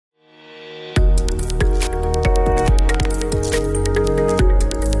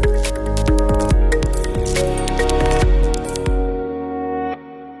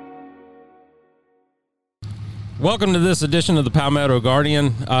Welcome to this edition of the Palmetto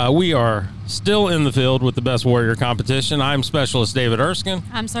Guardian. We are still in the field with the Best Warrior competition. I'm Specialist David Erskine.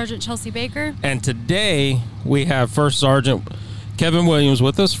 I'm Sergeant Chelsea Baker. And today we have First Sergeant Kevin Williams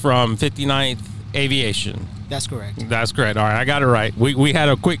with us from 59th Aviation. That's correct. That's correct. All right, I got it right. We had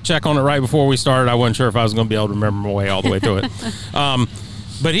a quick check on it right before we started. I wasn't sure if I was going to be able to remember my way all the way through it.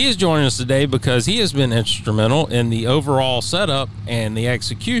 But he is joining us today because he has been instrumental in the overall setup and the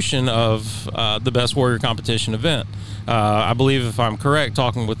execution of the Best Warrior competition event. I believe, if I'm correct,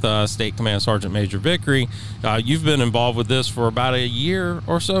 talking with State Command Sergeant Major Vickery, you've been involved with this for about a year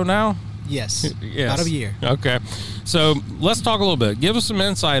or so now? Yes, Yes. about a year. Okay. So let's talk a little bit. Give us some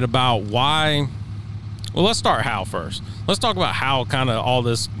insight about why. Well, let's start how first. Let's talk about how kind of all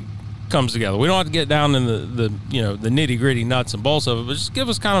this comes together. We don't have to get down in the nitty gritty nuts and bolts of it, but just give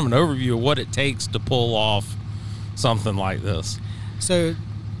us kind of an overview of what it takes to pull off something like this. So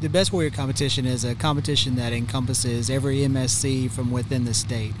the Best Warrior competition is a competition that encompasses every MSC from within the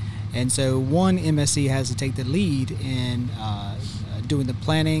state. And so one MSC has to take the lead in doing the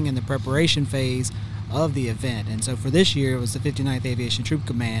planning and the preparation phase of the event. And so for this year, it was the 59th Aviation Troop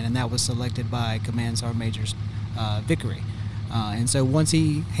Command, and that was selected by Command Sergeant Major Vickery. And so once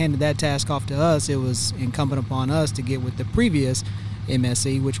he handed that task off to us, it was incumbent upon us to get with the previous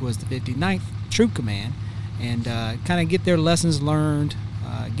MSC, which was the 59th Troop Command, and kind of get their lessons learned,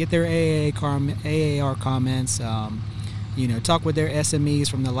 get their AAR comments, talk with their SMEs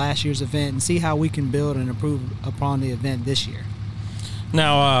from the last year's event and see how we can build and improve upon the event this year.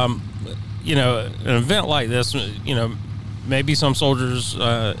 Now, an event like this, maybe some soldiers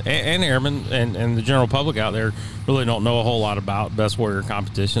and airmen and the general public out there really don't know a whole lot about Best Warrior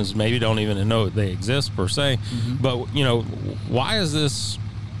competitions, maybe don't even know they exist per se. Mm-hmm. But, why is this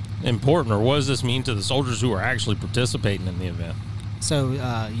important, or what does this mean to the soldiers who are actually participating in the event? So,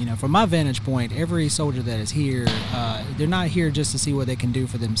 from my vantage point, every soldier that is here, they're not here just to see what they can do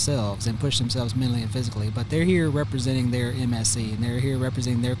for themselves and push themselves mentally and physically, but they're here representing their MSC, and they're here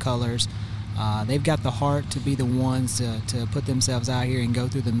representing their colors. They've got the heart to be the ones to put themselves out here and go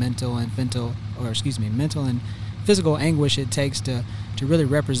through the mental and physical anguish it takes to really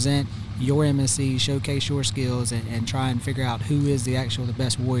represent your MSC, showcase your skills, and try and figure out who is the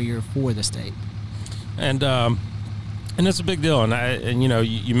best warrior for the state. And it's a big deal, and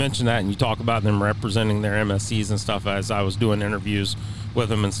you mentioned that, and you talk about them representing their MSCs and stuff. As I was doing interviews with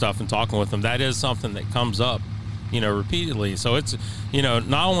them and stuff and talking with them, that is something that comes up repeatedly. So it's,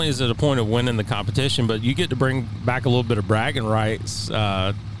 not only is it a point of winning the competition, but you get to bring back a little bit of bragging rights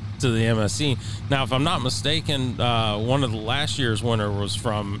to the MSC. Now, if I'm not mistaken, one of the last year's winner was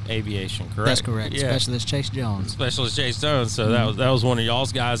from aviation, correct? That's correct. Yeah. Specialist Chase Jones. Specialist Chase Jones. So that was one of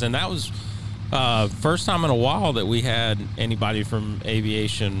y'all's guys, and that was first time in a while that we had anybody from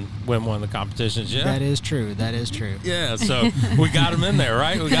aviation win one of the competitions. Yeah, that is true. Yeah, so we got him in there,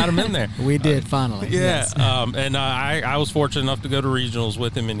 right? We got him in there. We did finally. Yeah, yes. And I was fortunate enough to go to regionals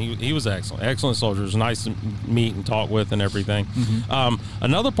with him, and he was excellent soldier. It was nice to meet and talk with and everything. Mm-hmm.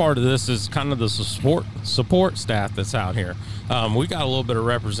 Another part of this is kind of the support staff that's out here. We got a little bit of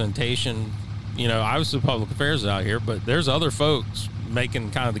representation. Obviously public affairs out here, but there's other folks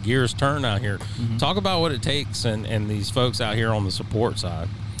making kind of the gears turn out here. Mm-hmm. Talk about what it takes and these folks out here on the support side.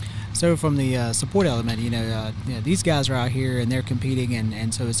 So from the support element, these guys are out here and they're competing,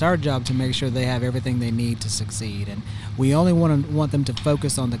 and so it's our job to make sure they have everything they need to succeed. And we only want them to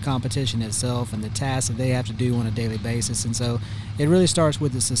focus on the competition itself and the tasks that they have to do on a daily basis. And so it really starts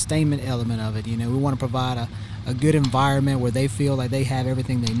with the sustainment element of it. We want to provide a good environment where they feel like they have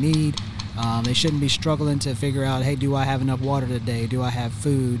everything they need. They shouldn't be struggling to figure out, hey, do I have enough water today? Do I have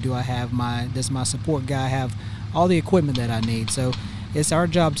food? Do I have does my support guy have all the equipment that I need? So it's our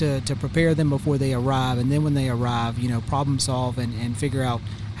job to prepare them before they arrive, and then when they arrive, problem solve and figure out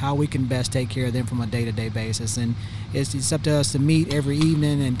how we can best take care of them from a day-to-day basis. And it's up to us to meet every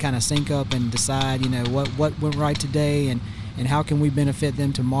evening and kind of sync up and decide, what went right today and how can we benefit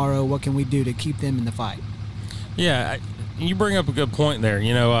them tomorrow? What can we do to keep them in the fight? Yeah, you bring up a good point there.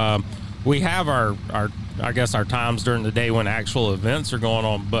 We have our times during the day when actual events are going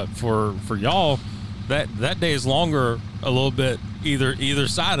on, but for y'all, that day is longer a little bit either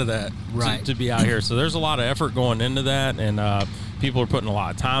side of that, right, to be out here. So there's a lot of effort going into that, and people are putting a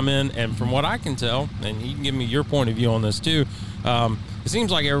lot of time in. And from what I can tell, and you can give me your point of view on this too, it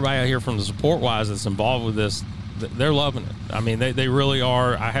seems like everybody out here from the support wise that's involved with this, they're loving it. I mean, they really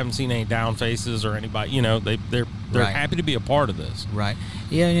are. I haven't seen any down faces or anybody. They're right, happy to be a part of this. Right.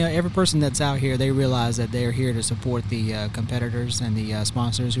 Yeah. Every person that's out here, they realize that they're here to support the competitors and the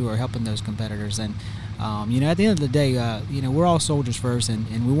sponsors who are helping those competitors. And at the end of the day, we're all soldiers first,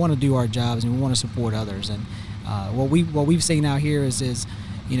 and we want to do our jobs and we want to support others. And what we've seen out here is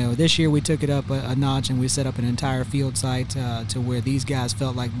you know, this year we took it up a notch and we set up an entire field site to where these guys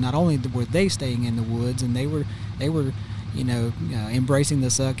felt like not only were they staying in the woods and they were you know, embracing the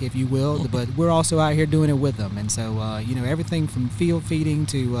suck, if you will, but we're also out here doing it with them. And so, you know, everything from field feeding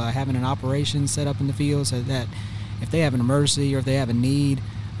to having an operation set up in the field so that if they have an emergency or if they have a need,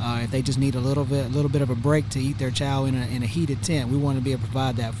 if they just need a little bit of a break to eat their chow in a heated tent, we want to be able to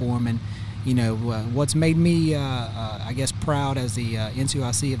provide that for them. And you know, what's made me, I guess, proud as the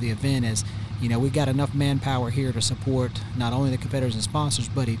NCOIC of the event is, you know, we've got enough manpower here to support not only the competitors and sponsors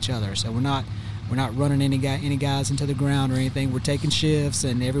but each other. So we're not running any guys into the ground or anything. We're taking shifts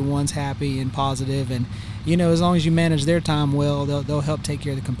and everyone's happy and positive. And you know, as long as you manage their time well, they'll help take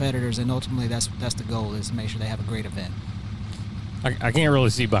care of the competitors. And ultimately, that's the goal, is to make sure they have a great event. I can't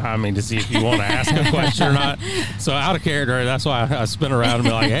really see behind me to see if you want to ask a question or not. So out of character, that's why I spin around and be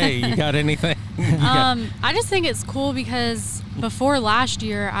like, hey, you got anything? I just think it's cool because before last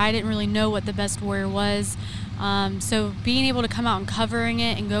year, I didn't really know what the Best Warrior was. So being able to come out and covering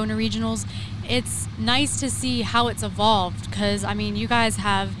it and going to regionals, it's nice to see how it's evolved because, I mean, you guys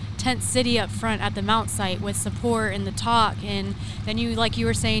have Tent City up front at the mount site with support and the talk, and then you, like you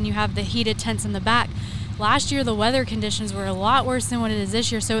were saying, you have the heated tents in the back. Last year, the weather conditions were a lot worse than what it is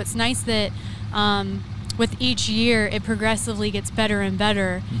this year, so it's nice that with each year, it progressively gets better and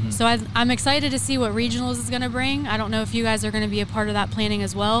better. Mm-hmm. So I'm excited to see what regionals is going to bring. I don't know if you guys are going to be a part of that planning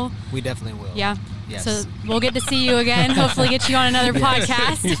as well. We definitely will. Yeah. Yes. So we'll get to see you again. Hopefully, get you on another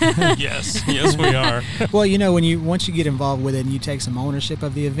podcast. Yes, we are. Well, you know, once you get involved with it and you take some ownership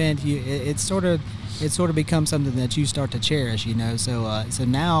of the event, it sort of becomes something that you start to cherish. You know, so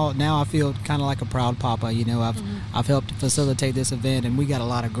now I feel kind of like a proud papa. You know, I've helped facilitate this event, and we got a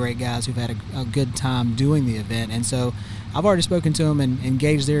lot of great guys who've had a good time doing the event, and so I've already spoken to them and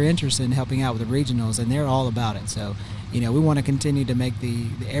engaged their interest in helping out with the regionals, and they're all about it. So, you know, we want to continue to make the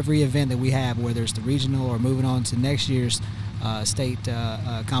every event that we have, whether it's the regional or moving on to next year's state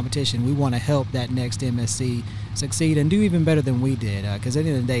competition, we want to help that next MSC succeed and do even better than we did. Because at the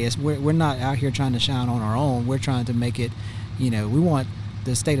end of the day, we're not out here trying to shine on our own. We're trying to make it, you know, we want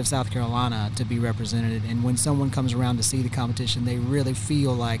the state of South Carolina to be represented. And when someone comes around to see the competition, they really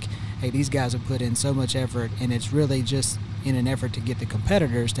feel like, hey, these guys have put in so much effort, and it's really just in an effort to get the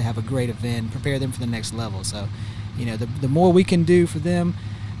competitors to have a great event, prepare them for the next level. So, you know, the more we can do for them,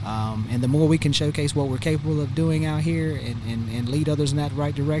 and the more we can showcase what we're capable of doing out here and lead others in that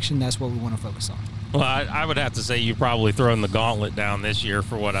right direction, that's what we want to focus on. Well, I would have to say you've probably thrown the gauntlet down this year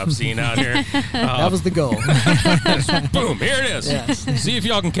for what I've seen out here. That was the goal. Boom, here it is. Yes. See if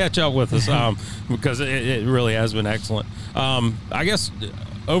y'all can catch up with us because it really has been excellent. I guess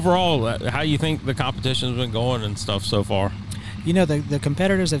overall, how you think the competition's been going and stuff so far? You know, the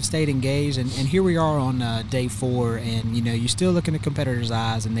competitors have stayed engaged, and here we are on day 4, and, you know, you still look in the competitors'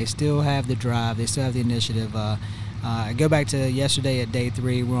 eyes, and they still have the drive, they still have the initiative. I go back to yesterday at day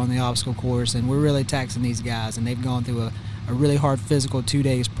 3, we're on the obstacle course, and we're really taxing these guys, and they've gone through a really hard physical 2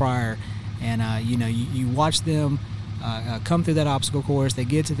 days prior, and, you know, you watch them come through that obstacle course, they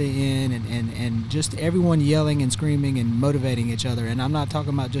get to the end, and just everyone yelling and screaming and motivating each other. And I'm not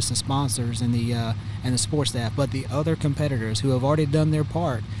talking about just the sponsors and the support staff, but the other competitors who have already done their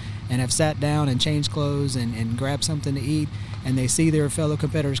part and have sat down and changed clothes and grabbed something to eat, and they see their fellow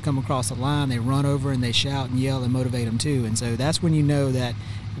competitors come across the line, they run over and they shout and yell and motivate them too. And so that's when you know that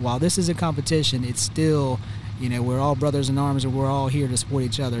while this is a competition, it's still, you know, we're all brothers in arms, and we're all here to support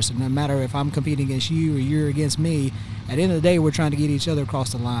each other. So no matter if I'm competing against you or you're against me, at the end of the day, we're trying to get each other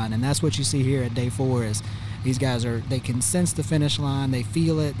across the line. And that's what you see here at day 4 is these guys they can sense the finish line, they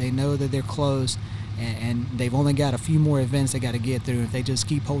feel it, they know that they're close, and they've only got a few more events they got to get through. If they just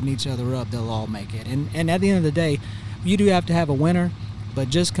keep holding each other up, they'll all make it. And at the end of the day, you do have to have a winner, but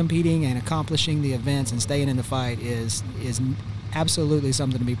just competing and accomplishing the events and staying in the fight is absolutely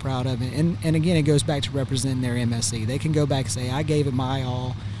something to be proud of. And again, it goes back to representing their MSC. They can go back and say, I gave it my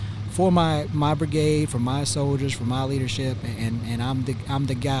all for my brigade, for my soldiers, for my leadership, and I'm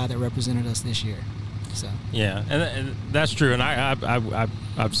the guy that represented us this year. So yeah, and that's true. And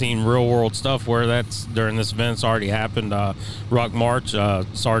I've seen real world stuff where that's during this event's already happened. Ruck March,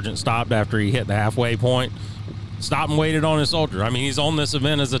 Sergeant stopped after he hit the halfway point, stopped and waited on his soldier. I mean, he's on this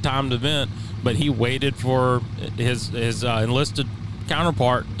event as a timed event, but he waited for his enlisted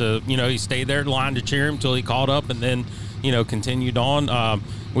counterpart to, you know, he stayed there in line to cheer him until he caught up and then, you know, continued on.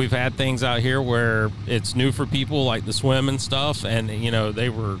 We've had things out here where it's new for people, like the swim and stuff, and, you know, they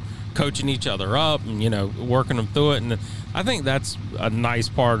were coaching each other up and, you know, working them through it. And I think that's a nice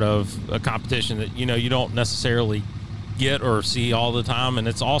part of a competition that, you know, you don't necessarily get or see all the time. And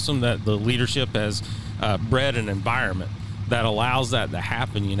it's awesome that the leadership has bred an environment that allows that to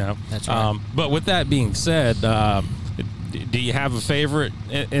happen, you know. That's right. But with that being said, do you have a favorite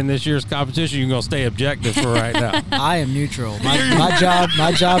in this year's competition? You're going to stay objective for right now. I am neutral. My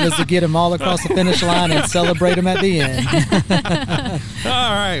job is to get them all across the finish line and celebrate them at the end. All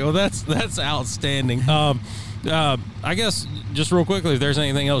right. Well, that's outstanding. I guess just real quickly, if there's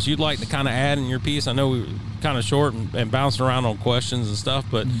anything else you'd like to kind of add in your piece, I know we were kind of short and bounced around on questions and stuff,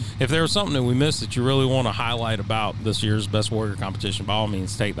 but if there was something that we missed that you really want to highlight about this year's Best Warrior competition, by all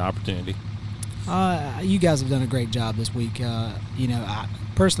means, take the opportunity. You guys have done a great job this week. You know,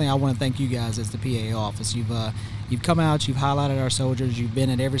 personally, I want to thank you guys as the PA office. You've come out, you've highlighted our soldiers, you've been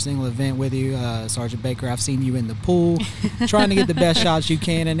at every single event with you. Sergeant Baker, I've seen you in the pool trying to get the best shots you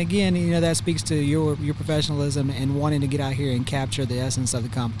can. And again, you know, that speaks to your professionalism and wanting to get out here and capture the essence of the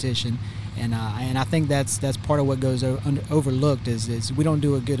competition. And I think that's part of what goes overlooked is we don't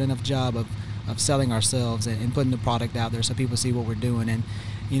do a good enough job of selling ourselves and putting the product out there so people see what we're doing. And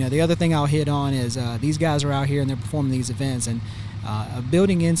you know, the other thing I'll hit on is these guys are out here and they're performing these events and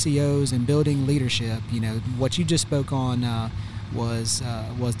building NCOs and building leadership. You know, what you just spoke on was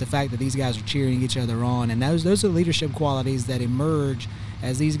the fact that these guys are cheering each other on, and those are leadership qualities that emerge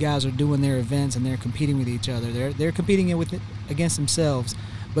as these guys are doing their events and they're competing with each other. They're competing against themselves,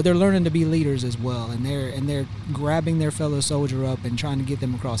 but they're learning to be leaders as well, and they're grabbing their fellow soldier up and trying to get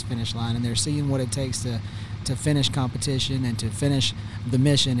them across the finish line, and they're seeing what it takes to finish competition and to finish the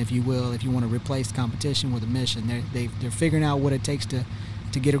mission, if you will, if you want to replace competition with a mission. They're figuring out what it takes to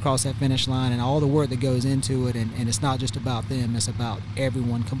get across that finish line and all the work that goes into it, and it's not just about them, it's about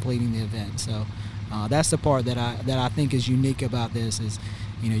everyone completing the event. So that's the part that I think is unique about this is,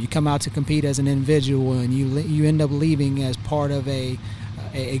 you know, you come out to compete as an individual and you end up leaving as part of a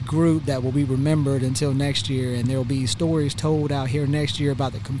group that will be remembered until next year, and there will be stories told out here next year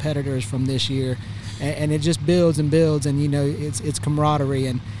about the competitors from this year, and it just builds and builds, and you know, it's camaraderie,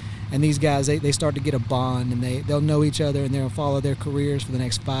 and these guys they start to get a bond, and they'll know each other, and they'll follow their careers for the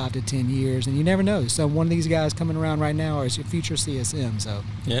next 5 to 10 years, and you never know. So one of these guys coming around right now is your future CSM. So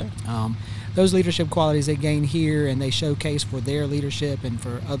yeah, those leadership qualities they gain here, and they showcase for their leadership and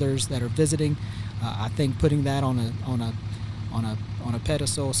for others that are visiting. I think putting that on a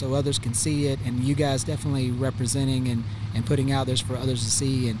pedestal so others can see it, and you guys definitely representing and putting out there for others to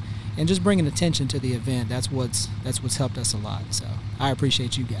see, and just bringing attention to the event. That's what's helped us a lot. So I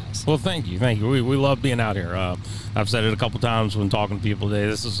appreciate you guys. Well, thank you. We love being out here. I've said it a couple times when talking to people today.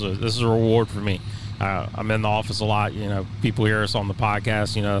 This is a reward for me. I'm in the office a lot. You know, people hear us on the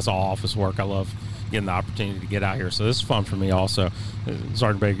podcast. You know, it's all office work. I love getting the opportunity to get out here. So this is fun for me also.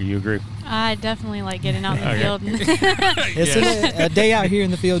 Sergeant Baker, you agree? I definitely like getting out in the field. It's a day out here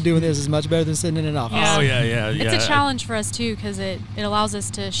in the field doing this is much better than sitting in an office. Yeah. Oh, yeah. It's a challenge for us, too, because it allows us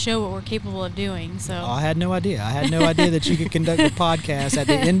to show what we're capable of doing. So I had no idea. That you could conduct a podcast at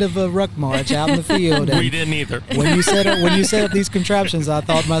the end of a ruck march out in the field. And we didn't either. When you set up these contraptions, I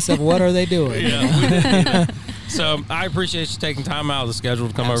thought to myself, what are they doing? Yeah, we didn't either. So I appreciate you taking time out of the schedule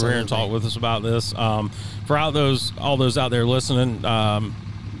to come over here and talk with us about this. For all those out there listening,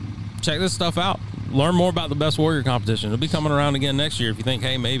 check this stuff out. Learn more about the Best Warrior competition. It'll be coming around again next year. If you think,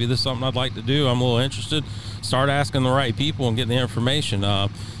 hey, maybe this is something I'd like to do, I'm a little interested, start asking the right people and getting the information.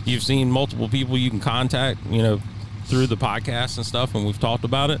 You've seen multiple people you can contact, you know, through the podcast and stuff, and we've talked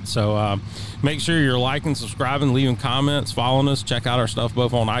about it. So make sure you're liking, subscribing, leaving comments, following us. Check out our stuff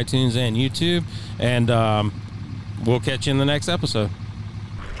both on iTunes and YouTube, and we'll catch you in the next episode.